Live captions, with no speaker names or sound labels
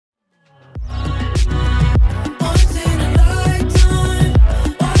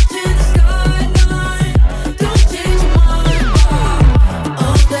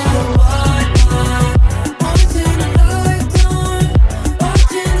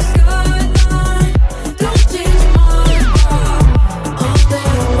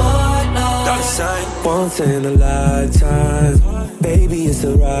in a lifetime. Baby, it's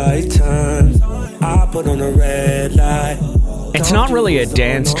the right time. I put on a red light. It's not really a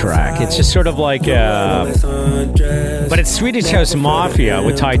dance track. It's just sort of like but it's Swedish House Mafia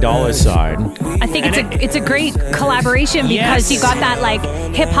with Ty Dolla $ign. I think it's a great collaboration because you got that like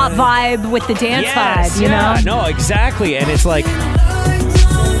hip hop vibe with the dance vibe, you know? No, exactly. And it's like,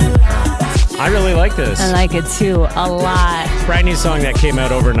 I really like this. I like it too, a lot. Brand new song that came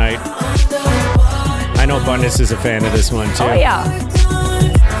out overnight. I know Bundes is a fan of this one too. Oh yeah.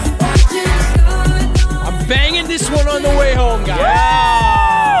 I'm banging this one on the way home, guys.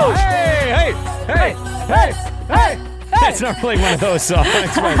 Yeah! Hey! It's not really one of those songs,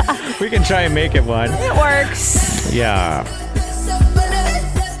 but we can try and make it one. It works. Yeah.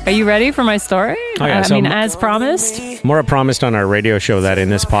 Are you ready for my story? Oh, yeah, as promised. Maura promised on our radio show that in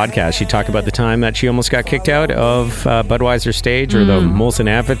this podcast she'd talk about the time that she almost got kicked out of Budweiser Stage or the Molson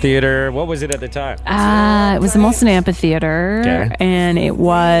Amphitheater. What was it at the time? It was the Molson Amphitheater, and it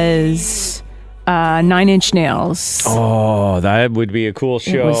was 9 Inch Nails. Oh, that would be a cool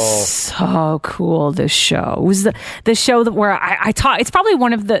show. It was so cool, this show. It was the show where I talk. It's probably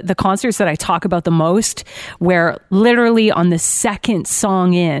one of the concerts that I talk about the most, where literally on the second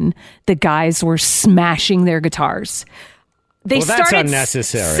song in, the guys were smashing their guitars. They that's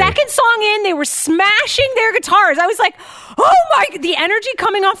unnecessary. Second song in, they were smashing their guitars. I was like, oh my, the energy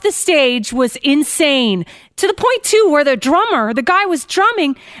coming off the stage was insane. To the point too, where the guy was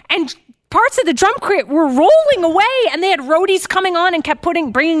drumming and parts of the drum kit were rolling away, and they had roadies coming on and kept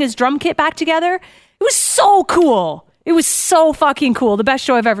bringing his drum kit back together. It was so cool. It was so fucking cool. The best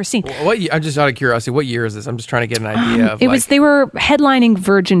show I've ever seen. I'm just out of curiosity. What year is this? I'm just trying to get an idea of. They were headlining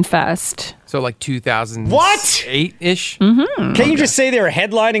Virgin Fest. So like 2008 What? ish. Mm-hmm. Can you just say they were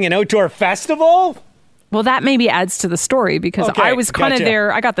headlining an outdoor festival? Well, that maybe adds to the story because I was kind of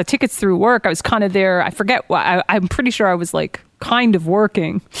there. I got the tickets through work. I was kind of there. I forget what. I'm pretty sure I was like kind of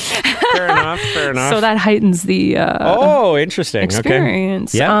working. Fair enough. So that heightens the interesting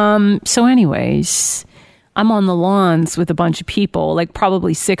experience. Okay. Yeah. So anyways, I'm on the lawns with a bunch of people, like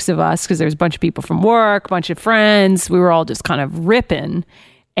probably 6 of us, because there's a bunch of people from work, a bunch of friends. We were all just kind of ripping,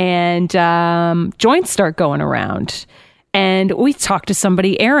 and joints start going around. And we talked to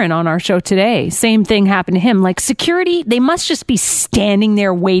somebody, Aaron, on our show today. Same thing happened to him. Like security, they must just be standing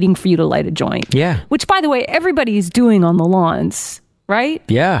there waiting for you to light a joint. Yeah. Which, by the way, everybody is doing on the lawns, right?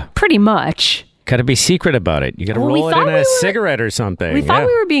 Yeah. Pretty much. Got to be secret about it. You got to roll it in a cigarette or something. We thought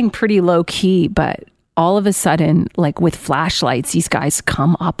we were being pretty low key, but all of a sudden, like with flashlights, these guys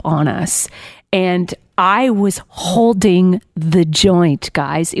come up on us. And I was holding the joint,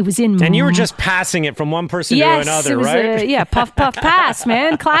 guys. It was in... And you were just passing it from one person to another, right? Puff, puff, pass,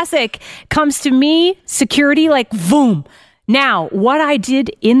 man. Classic. Comes to me, security, like, boom. Now, what I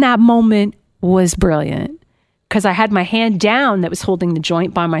did in that moment was brilliant. Because I had my hand down that was holding the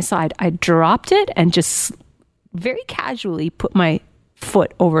joint by my side. I dropped it and just very casually put my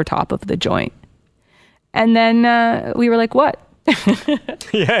foot over top of the joint. And then we were like, what?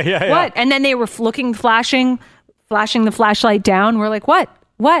 Yeah. What? And then they were flashing the flashlight down. We're like, what?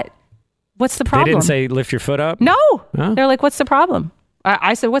 What's the problem? They didn't say lift your foot up? No. Huh? They're like, what's the problem?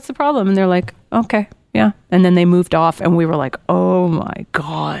 I said, what's the problem? And they're like, okay, yeah. And then they moved off, and we were like, oh my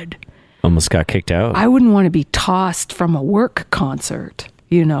God. Almost got kicked out. I wouldn't want to be tossed from a work concert,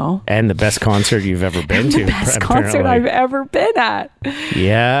 you know? And the best concert you've ever been to. The best concert I've ever been at.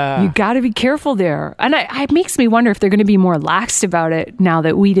 Yeah. You got to be careful there. And it makes me wonder if they're going to be more laxed about it now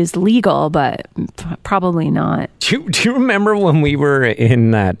that weed is legal, but probably not. Do you remember when we were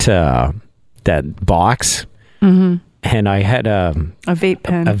in that box? Mm-hmm. And I had a vape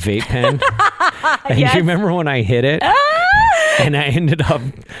pen. A vape pen. And Yes. you remember when I hit it? And I ended up...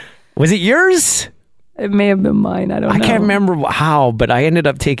 Was it yours? It may have been mine. I don't know. I can't remember how, but I ended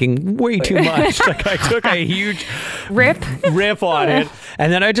up taking way too much. Like I took a huge rip on it.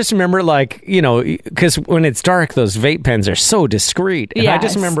 And then I just remember because when it's dark, those vape pens are so discreet. And I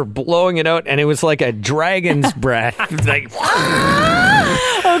just remember blowing it out and it was like a dragon's breath. Like,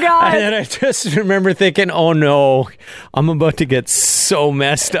 oh God. And then I just remember thinking, oh no, I'm about to get so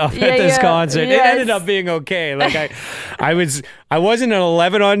messed up at this concert. Yes. It ended up being okay. Like I wasn't an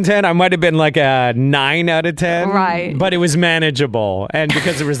 11 on 10. I might have been like a 9 out of 10. Right. But it was manageable. And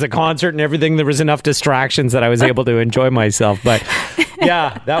because there was the concert and everything, there was enough distractions that I was able to enjoy myself. But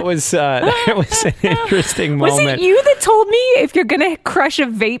yeah, that was an interesting moment. Was it you that told me if you're going to crush a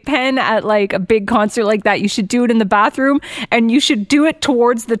vape pen at like a big concert like that, you should do it in the bathroom and you should do it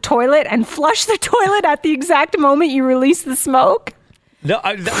towards the toilet and flush the toilet at the exact moment you release the smoke? No,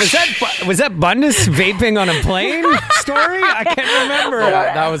 was that Bundes vaping on a plane story? I can't remember.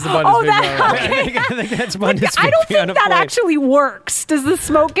 That was the Bundes video. I think that's Bundes I don't vaping on think a that plane. actually works. Does the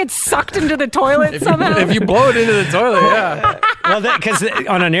smoke get sucked into the toilet somehow? If you blow it into the toilet, yeah. Well, because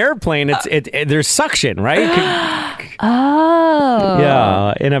on an airplane, there's suction, right? Oh.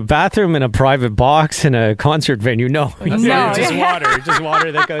 Yeah, in a bathroom, in a private box, in a concert venue, no. It's No. just water. It's just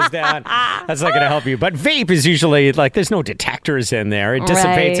water that goes down. That's not going to help you. But vape is usually like there's no detectors in there. It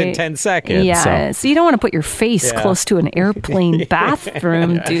dissipates in Right. 10 seconds. Yeah, so you don't want to put your face Yeah. close to an airplane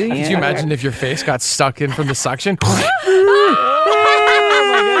bathroom, do you? Could you imagine if your face got stuck in from the suction?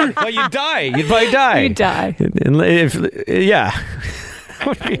 Well, you'd die. You'd probably die. You die. Yeah.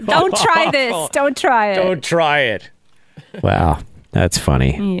 Don't try this. Don't try it. Don't try it. Wow. That's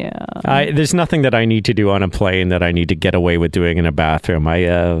funny. Yeah. There's nothing that I need to do on a plane that I need to get away with doing in a bathroom.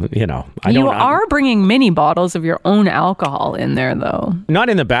 You are bringing mini bottles of your own alcohol in there, though. Not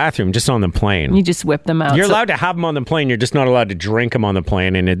in the bathroom, just on the plane. You just whip them out. You're allowed to have them on the plane. You're just not allowed to drink them on the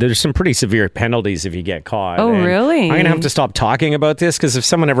plane. And there's some pretty severe penalties if you get caught. Oh, And really? I'm going to have to stop talking about this because if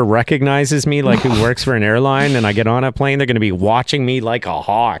someone ever recognizes me, like who works for an airline, and I get on a plane, they're going to be watching me like a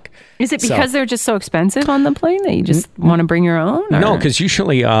hawk. Is it because they're just so expensive on the plane that you just want to bring your own? Or? No, because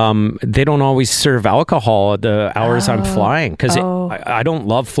usually they don't always serve alcohol at the hours I'm flying. Because I don't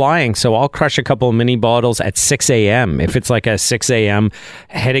love flying, so I'll crush a couple of mini bottles at 6 a.m. if it's like a 6 a.m.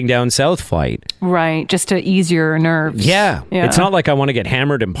 heading down south flight. Right, just to ease your nerves. Yeah. It's not like I want to get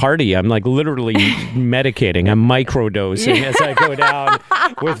hammered and party. I'm like literally medicating. I'm microdosing as I go down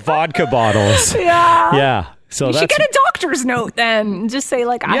with vodka bottles. Yeah. So You should get a doctor's note then. Just say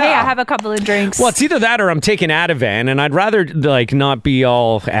like, hey, I have a couple of drinks. Well, it's either that or I'm taking Ativan, and I'd rather like not be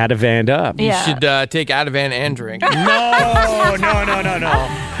all Ativan up. You should take Ativan and drink. No. I'm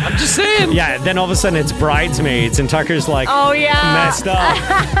just saying. Yeah, then all of a sudden it's Bridesmaids, and Tucker's like, Oh, yeah. messed up.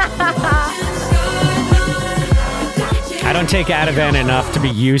 I don't take Ativan enough to be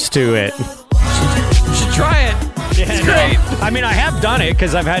used to it. You should try it. It's great. I mean, I have done it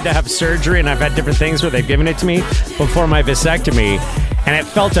because I've had to have surgery and I've had different things where they've given it to me before my vasectomy. And it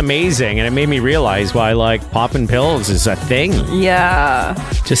felt amazing. And it made me realize why, like, popping pills is a thing. Yeah.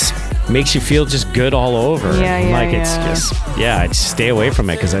 Just makes you feel just good all over. It's just, I'd stay away from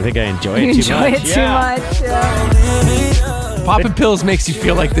it because I think I enjoy it too much. You enjoy it too much. Yeah. Popping pills makes you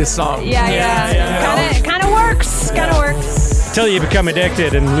feel like this song. Yeah. Kind of works. Till you become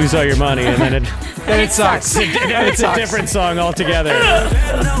addicted and lose all your money. And then it sucks. It's a different song altogether.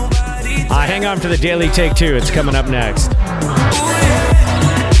 Hang on to the Daily Take 2. It's coming up next.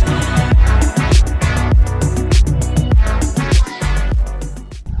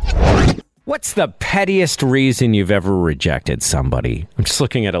 What's the pettiest reason you've ever rejected somebody? I'm just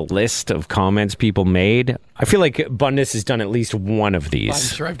looking at a list of comments people made. I feel like Bundes has done at least one of I'm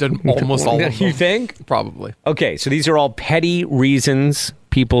these. sure I've done almost all of them. You think? Probably. Okay, so these are all petty reasons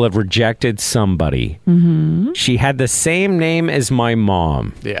people have rejected somebody. She had the same name as my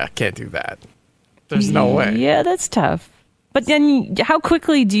mom. Yeah, can't do that. There's no way. Yeah, that's tough. But then how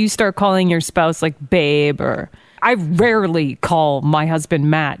quickly do you start calling your spouse like babe or... I rarely call my husband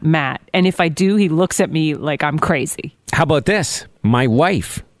Matt. And if I do, he looks at me like I'm crazy. How about this? My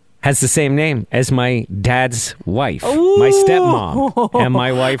wife has the same name as my dad's wife. My stepmom and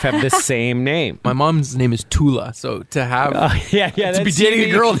my wife have the same name. My mom's name is Tula, so to have to be dating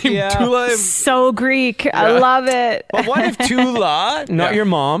a girl named Tula. So Greek. I love it. But what if Tula, not your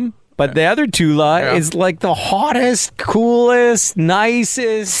mom, but the other Tula is like the hottest, coolest,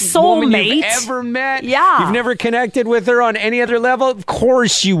 nicest woman you've ever met? Yeah. You've never connected with her on any other level? Of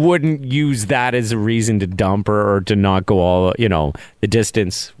course you wouldn't use that as a reason to dump her or to not go all, the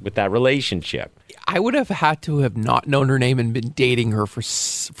distance with that relationship. I would have had to have not known her name and been dating her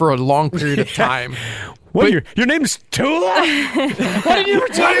for a long period of time. What? Your name's Tula? Why didn't you ever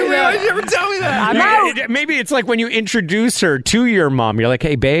tell me that? Why did you ever tell me that? I'm out. Maybe it's like when you introduce her to your mom. You're like,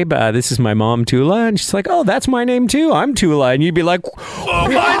 hey, babe, this is my mom, Tula. And she's like, oh, that's my name, too. I'm Tula. And you'd be like,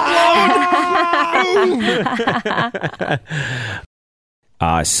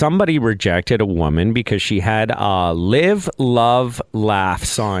 somebody rejected a woman because she had a live, love, laugh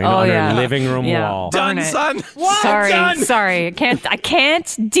sign on her living room wall. Done, son. What? Sorry. I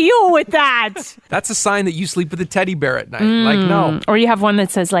can't deal with that. That's a sign that you sleep with a teddy bear at night. Like, no. Or you have one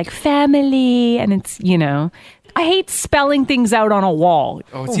that says like family and it's, I hate spelling things out on a wall.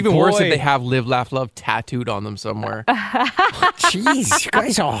 Oh, it's even worse if they have live, laugh, love tattooed on them somewhere. Jeez, you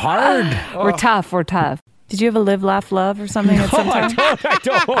guys are hard. We're tough. Did you have a live, laugh, love or something at some time? I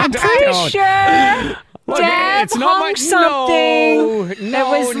don't. I'm pretty sure. Deb hung something.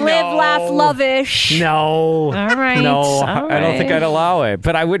 No, It was live, laugh, love-ish. No. All right. No, all I don't think right. I'd allow it,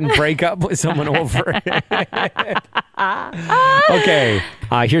 but I wouldn't break up with someone over it. Okay.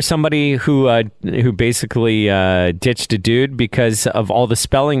 Here's somebody who basically ditched a dude because of all the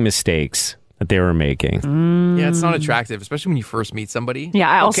spelling mistakes that they were making. Yeah, it's not attractive, especially when you first meet somebody. Yeah,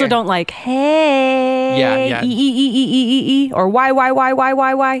 I also don't like, hey. Yeah. E, or why.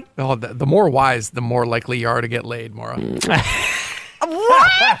 Oh, the more wise, the more likely you are to get laid, Maura. What?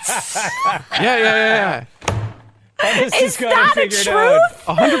 Yeah. Is that a truth?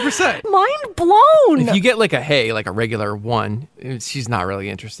 100%. Mind blown. If you get like a hey, like a regular one, she's not really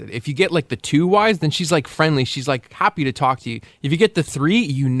interested. If you get like the 2 Ys, then she's like friendly. She's like happy to talk to you. If you get the 3,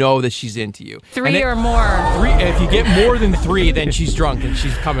 you know that she's into you. 3 or more. 3. If you get more than 3, then she's drunk and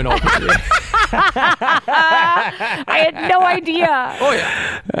she's coming over to you. I had no idea. Oh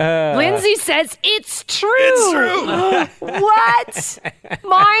yeah. Lindsay says it's true. It's true. What?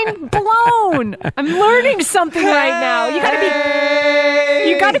 Mind blown. I'm learning something right now. You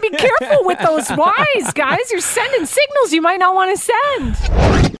gotta be careful with those Ys, guys. You're sending signals you might not want to send.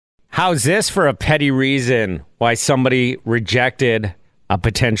 How's this for a petty reason why somebody rejected a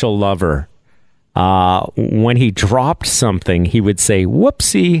potential lover? When he dropped something, he would say,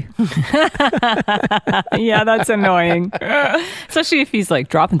 whoopsie. Yeah, that's annoying. Especially if he's like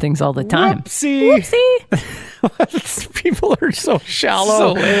dropping things all the time. Whoopsie. People are so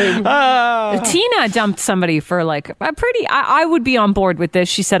shallow. So lame. Tina dumped somebody for like a pretty. I would be on board with this.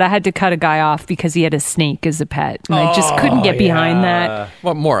 She said I had to cut a guy off because he had a snake as a pet, and I just couldn't get behind that.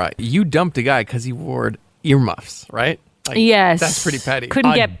 Well, Maura, you dumped a guy because he wore earmuffs, right? Like, Yes, that's pretty petty.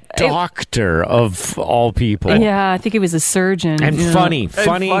 Couldn't A get. doctor of all people. Yeah, I think it was a surgeon. And yeah. funny,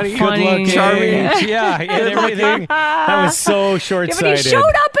 funny, good looking, charming. Yeah, and everything. That was so Yeah, short-sighted. but he showed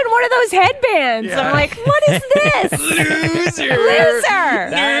up in one of those headbands. I'm like, what is this? Loser. Loser.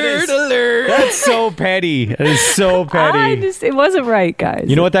 Nerd alert. That's so petty. That is so petty. It wasn't right, guys.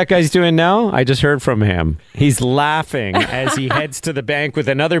 You know what that guy's doing now? I just heard from him. He's laughing as he heads to the bank with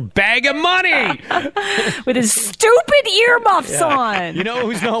another bag of money. With his stupid earmuffs on. You know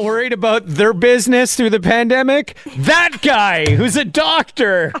who's not worried about their business through the pandemic? That guy who's a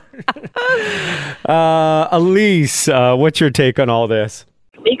doctor. Elise, what's your take on all this?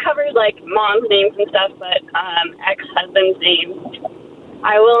 We covered like mom's names and stuff, but ex-husband's name.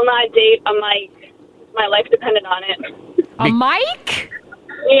 I will not date a Mike. My life depended on it. A mic?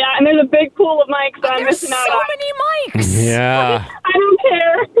 Yeah, and there's a big pool of Mikes that I'm There's missing so out on. many mics. Yeah. I don't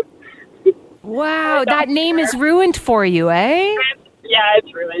care. Wow, that name is ruined for you, eh? Yeah,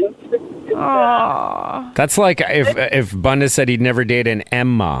 it's ruined. Aww. That's like if Bundes said he'd never date an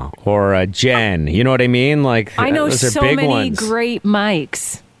Emma or a Jen. You know what I mean? Like I know those are so big many ones. great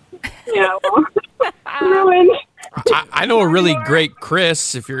mics. Yeah, well, ruined. I know a really great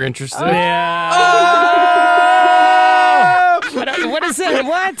Chris, if you're interested. Yeah. What is it?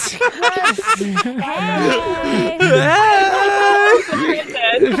 What?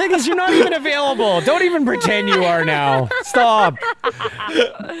 The thing is, you're not even available. Don't even pretend you are now. Stop.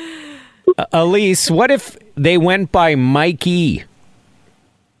 Elise, what if they went by Mikey?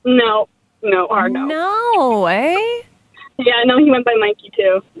 No, hard no. No, eh? Yeah, no, he went by Mikey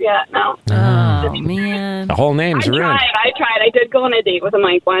too. Yeah, no. Oh, man. The whole name's I ruined. tried. I did go on a date with a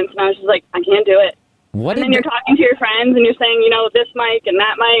Mike once, and I was just like, I can't do it. What And did then you're talking to your friends, and you're saying, this Mike and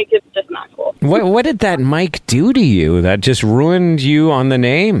that Mike. It's just not cool. what did that Mike do to you that just ruined you on the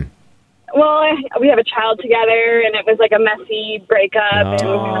name? Well, we have a child together, and it was like a messy breakup, and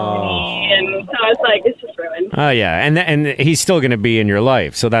custody, and so it's like, it's just ruined. Oh yeah, and he's still going to be in your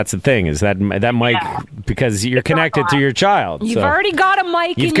life. So that's the thing is that Mike because you're connected to your child. You've so. already got a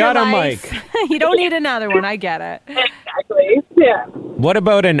mic in You've your got a life. You don't need another one. I get it. Exactly. Yeah. What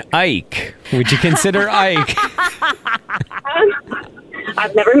about an Ike? Would you consider Ike?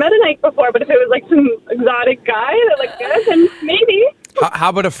 I've never met an Ike before, but if it was like some exotic guy that looked good, then maybe. How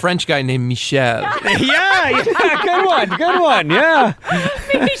about a French guy named Michel? yeah, good one, yeah.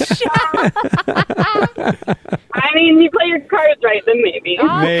 I mean, you play your cards right, then maybe.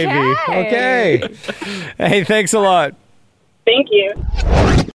 Maybe. Okay. Hey, thanks a lot. Thank you.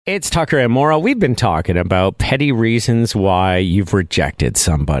 It's Tucker and Maura. We've been talking about petty reasons why you've rejected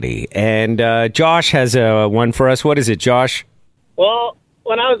somebody. And Josh has one for us. What is it, Josh? Well,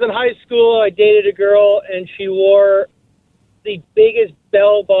 when I was in high school, I dated a girl, and she wore the biggest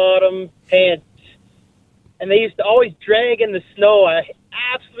bell-bottom pants. And they used to always drag in the snow. I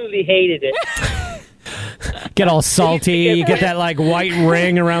absolutely hated it. Get all salty. You get that like white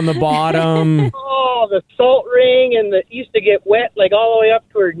ring around the bottom. Oh, Oh, the salt ring, and it used to get wet like all the way up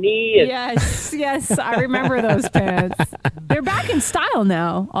to her knee. And, Yes, I remember those pants. They're back in style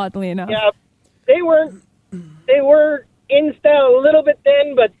now, oddly enough. yeah, they were in style a little bit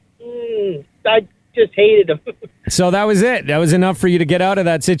then, but I just hated them. So that was it. That was enough for you to get out of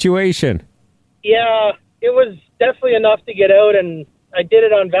that situation. Yeah, it was definitely enough to get out, and I did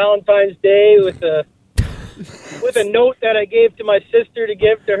it on Valentine's Day with a note that I gave to my sister to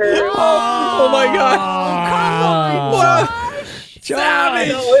give to her. Oh my God! I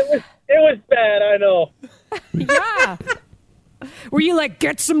know, it was bad. I know. Yeah. Were you like,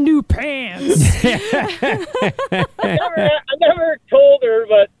 get some new pants? I never told her,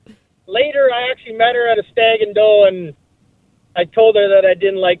 but later I actually met her at a Stag and Doe, and I told her that I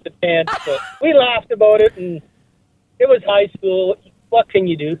didn't like the pants. But we laughed about it, and it was high school. What can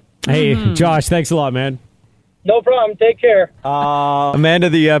you do? Hey, Josh, thanks a lot, man. No problem. Take care. Amanda,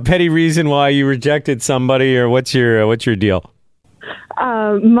 the petty reason why you rejected somebody, or what's your deal?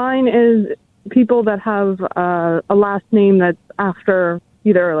 Mine is people that have a last name that's after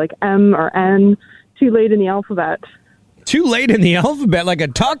either like M or N, too late in the alphabet. Too late in the alphabet, like a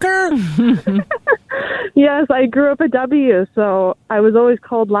Tucker? Yes, I grew up a W, so I was always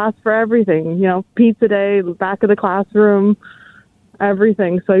called last for everything. You know, pizza day, back of the classroom,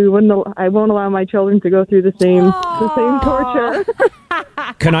 everything. So I won't allow my children to go through the same torture.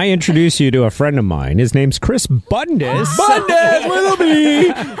 Can I introduce you to a friend of mine? His name's Chris Bundes. Bundes with a B.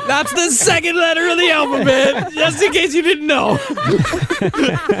 That's the second letter of the alphabet, just in case you didn't know.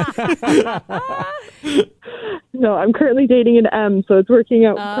 No, I'm currently dating an M, so it's working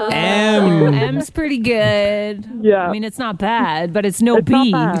out perfect. M's pretty good. Yeah. I mean, it's not bad, but it's no It's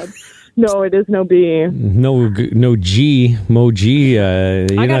B. not bad. No, it is no B. No G. Mo G. You're I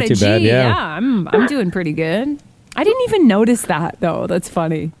got not a too G. bad. Yeah. I'm doing pretty good. I didn't even notice that, though. That's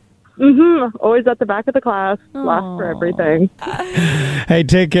funny. Always at the back of the class, last for everything. Hey,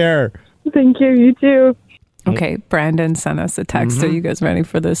 take care. Thank you. You too. Okay, Brandon sent us a text. Are you guys ready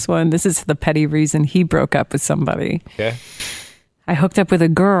for this one? This is the petty reason he broke up with somebody. Okay. I hooked up with a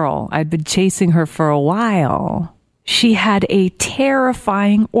girl. I'd been chasing her for a while. She had a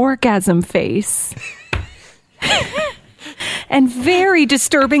terrifying orgasm face and very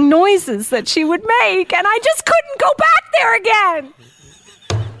disturbing noises that she would make, and I just couldn't go back there again.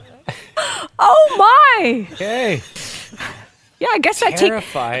 Oh my! Okay. Yeah, I guess I take.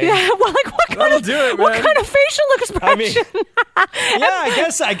 Terrifying. Yeah, well, like what kind of facial expression?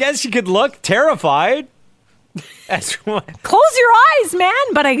 I guess you could look terrified. That's what. Close your eyes, man.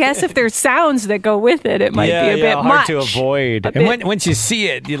 But I guess if there's sounds that go with it, it might be a bit hard much to avoid. And once you see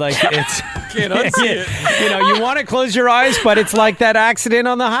it, you like it's. Can't unsee it. You know, you want to close your eyes, but it's like that accident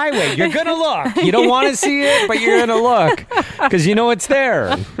on the highway. You're gonna look. You don't want to see it, but you're gonna look because you know it's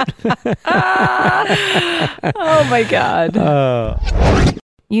there. Oh my God.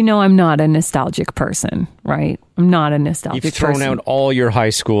 You know, I'm not a nostalgic person, right? I'm not a nostalgic You've thrown person. out all your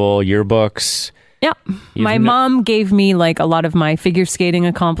high school yearbooks. Yep. My mom gave me like a lot of my figure skating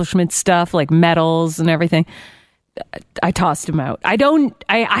accomplishment stuff, like medals and everything. I tossed them out. I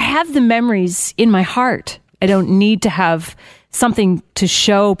have the memories in my heart. I don't need to have something to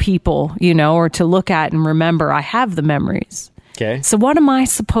show people, you know, or to look at and remember. I have the memories. Okay. So what am I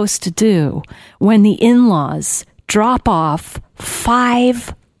supposed to do when the in-laws drop off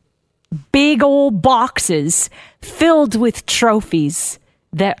 5 big old boxes filled with trophies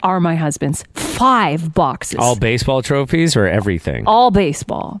that are my husband's? 5 boxes. All baseball trophies or everything? All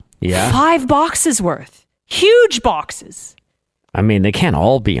baseball. Yeah. 5 boxes worth. Huge boxes. I mean, they can't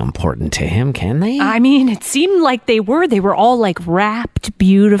all be important to him, can they? I mean, it seemed like they were. They were all like wrapped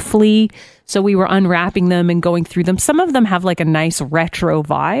beautifully. So we were unwrapping them and going through them. Some of them have like a nice retro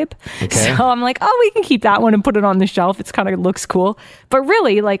vibe. Okay. So I'm like, oh, we can keep that one and put it on the shelf. It's kind of looks cool. But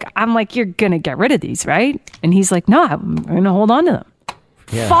really, like, I'm like, you're going to get rid of these, right? And he's like, no, I'm going to hold on to them.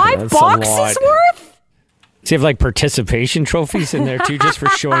 Yeah, 5 that's a boxes lot. worth? Do you have like participation trophies in there too, just for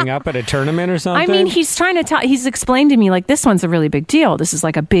showing up at a tournament or something? I mean, he's trying to he's explained to me, like, this one's a really big deal. This is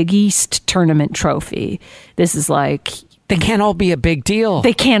like a Big East tournament trophy. This is like... They can't all be a big deal.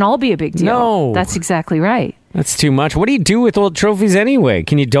 They can't all be a big deal. No. That's exactly right. That's too much. What do you do with old trophies anyway?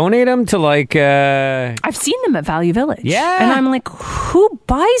 Can you donate them to like... I've seen them at Value Village. Yeah. And I'm like, who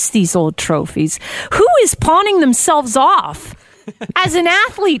buys these old trophies? Who is pawning themselves off as an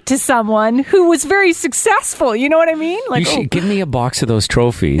athlete to someone who was very successful? You know what I mean? Like, you should give me a box of those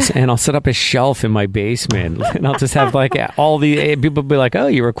trophies and I'll set up a shelf in my basement and I'll just have like all the people be like, oh,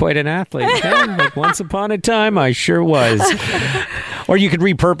 you were quite an athlete. Yeah, like once upon a time, I sure was. Or you could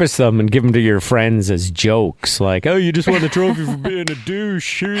repurpose them and give them to your friends as jokes. Like, oh, you just won the trophy for being a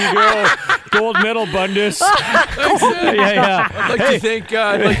douche. Here you go. Gold medal, Bundus. yeah. I'd like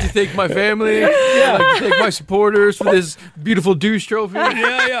to thank my family. I'd like to thank my supporters for this beautiful douche trophy.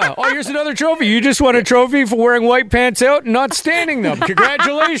 Yeah. Oh, here's another trophy. You just won a trophy for wearing white pants out and not standing them.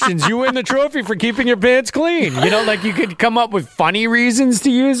 Congratulations. You win the trophy for keeping your pants clean. You know, like you could come up with funny reasons to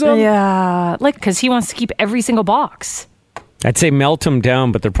use them. Yeah, like because he wants to keep every single box. I'd say melt them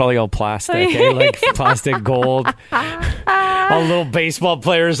down, but they're probably all plastic, like plastic gold. All little baseball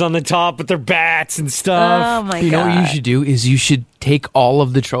players on the top with their bats and stuff. Oh my god! You know what you should do is you should take all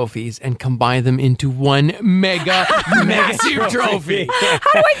of the trophies and combine them into one massive trophy.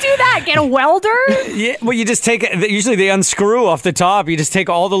 How do I do that? Get a welder? Yeah, well, you just take it. Usually they unscrew off the top. You just take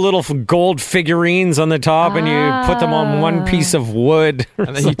all the little gold figurines on the top and you put them on one piece of wood.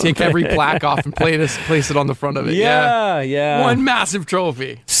 And then you take every plaque off and place it on the front of it. Yeah. One massive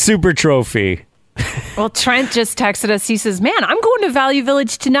trophy. Super trophy. Well, Trent just texted us. He says, man, I'm going to Value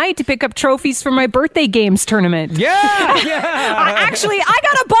Village tonight to pick up trophies for my birthday games tournament. Yeah. Actually, I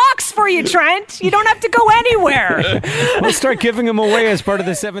got a box for you, Trent. You don't have to go anywhere. We'll start giving them away as part of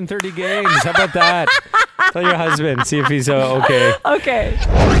the 7:30 games. How about that? Tell your husband. See if he's okay. Okay.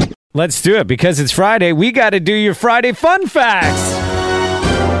 Let's do it. Because it's Friday, we got to do your Friday fun facts.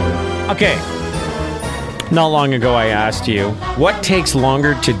 Okay. Not long ago, I asked you, what takes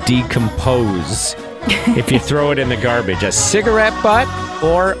longer to decompose if you throw it in the garbage? A cigarette butt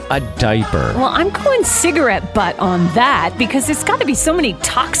or a diaper? Well, I'm going cigarette butt on that because there's got to be so many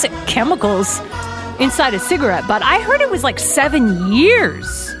toxic chemicals inside a cigarette butt. I heard it was like 7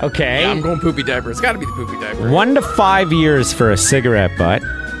 years. Okay. Yeah, I'm going poopy diaper. It's got to be the poopy diaper. 1 to 5 years for a cigarette butt.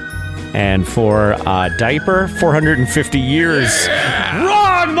 And for a diaper, 450 years. Yeah.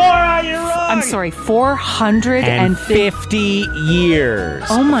 Wrong, Maura, you're wrong. I'm sorry, 450 years.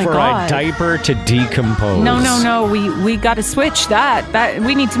 Oh my for God. A diaper to decompose. No. We got to switch that.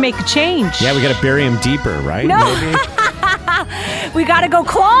 We need to make a change. Yeah, we got to bury him deeper, right? No. We got to go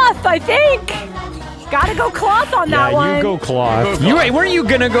cloth, I think. Got to go cloth on that one. Yeah, you go cloth. Weren't you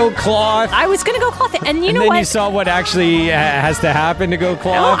going to go cloth? I was going to go cloth. And you know then what? You saw what actually has to happen to go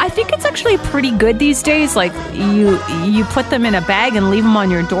cloth? No, I think it's actually pretty good these days. Like, you put them in a bag and leave them on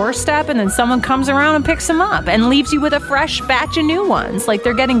your doorstep, and then someone comes around and picks them up and leaves you with a fresh batch of new ones. Like,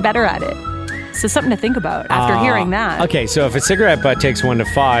 they're getting better at it. So something to think about after hearing that. Okay, so if a cigarette butt takes 1 to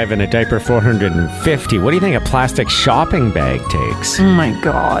 5 and a diaper 450, what do you think a plastic shopping bag takes? Oh, my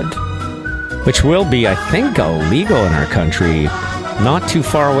God. Which will be, I think, illegal in our country not too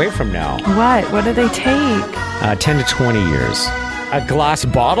far away from now. What? What do they take? 10 to 20 years. A glass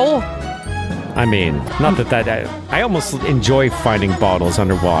bottle? I mean, not that I almost enjoy finding bottles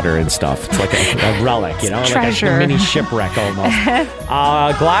underwater and stuff. It's like a relic, you know? Treasure. Like a mini shipwreck almost.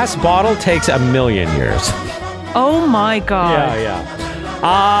 A glass bottle takes 1,000,000 years. Oh, my God. Yeah.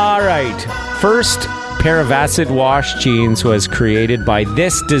 All right. First pair of acid wash jeans was created by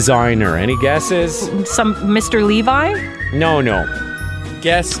this designer. Any guesses? Some Mr. Levi? No.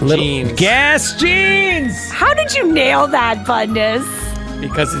 Guess jeans. Guess jeans! How did you nail that, Bundus?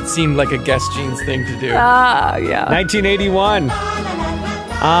 Because it seemed like a Guess jeans thing to do. Yeah. 1981.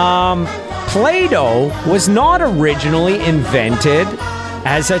 Play-Doh was not originally invented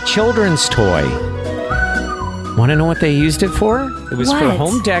as a children's toy. Want to know what they used it for? It was for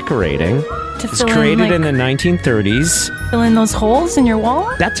home decorating. It was created in the 1930s. Fill in those holes in your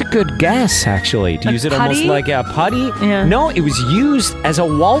wall? That's a good guess, actually. To use it putty? almost like a putty? Yeah. No, it was used as a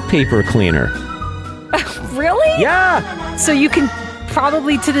wallpaper cleaner. Really? Yeah. So you can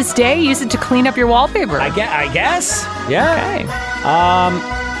probably to this day use it to clean up your wallpaper. I guess. Yeah. Okay.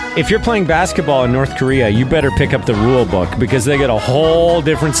 If you're playing basketball in North Korea, you better pick up the rule book because they got a whole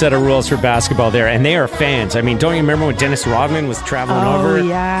different set of rules for basketball there, and they are fans. I mean, don't you remember when Dennis Rodman was traveling over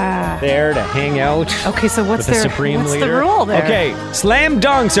there to hang out? Okay, so what's with the Supreme what's Leader? the rule there? Okay, slam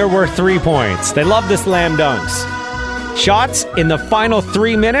dunks are worth 3 points. They love the slam dunks. Shots in the final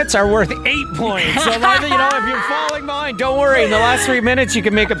 3 minutes are worth 8 points. So, if you're falling behind, don't worry. In the last 3 minutes, you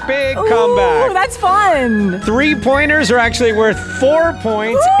can make a big comeback. Ooh, that's fun. 3-pointers are actually worth 4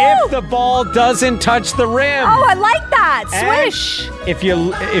 points if the ball doesn't touch the rim. Oh, I like that. Swish. And if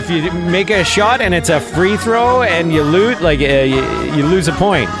you make a shot and it's a free throw and you lose, you lose a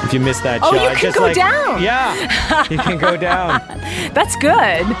point if you miss that shot. Oh, you can go down. Yeah, you can go down. That's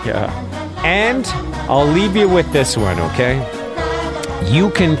good. Yeah. And I'll leave you with this one, okay?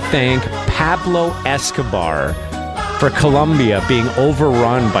 You can thank Pablo Escobar for Colombia being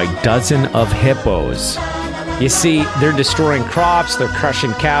overrun by dozens of hippos. You see, they're destroying crops, they're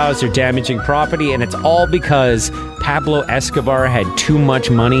crushing cows, they're damaging property, and it's all because Pablo Escobar had too much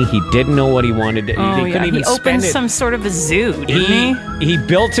money. He didn't know what he wanted. He couldn't even he spend opened it. some sort of a zoo, didn't he? He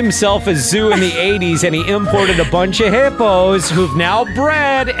built himself a zoo in the 80s, and he imported a bunch of hippos who've now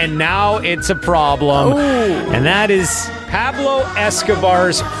bred, and now it's a problem. And that is Pablo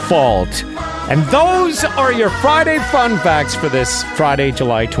Escobar's fault. And those are your Friday fun facts for this Friday,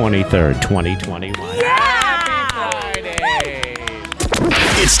 July 23rd, 2021.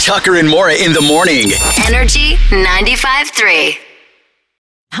 It's Tucker and Maura in the morning. Energy 95.3.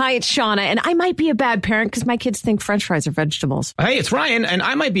 Hi, it's Shauna, and I might be a bad parent because my kids think French fries are vegetables. Hey, it's Ryan, and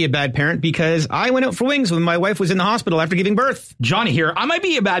I might be a bad parent because I went out for wings when my wife was in the hospital after giving birth. Johnny here. I might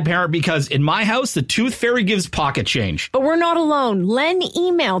be a bad parent because in my house, the tooth fairy gives pocket change. But we're not alone. Len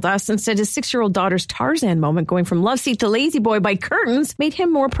emailed us and said his 6-year-old daughter's Tarzan moment going from love seat to lazy boy by curtains made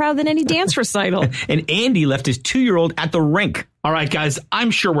him more proud than any dance recital. And Andy left his 2-year-old at the rink. All right, guys,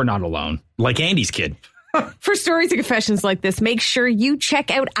 I'm sure we're not alone. Like Andy's kid. For stories and confessions like this, make sure you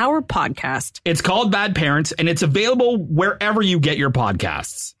check out our podcast. It's called Bad Parents, and it's available wherever you get your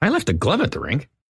podcasts. I left a glove at the rink.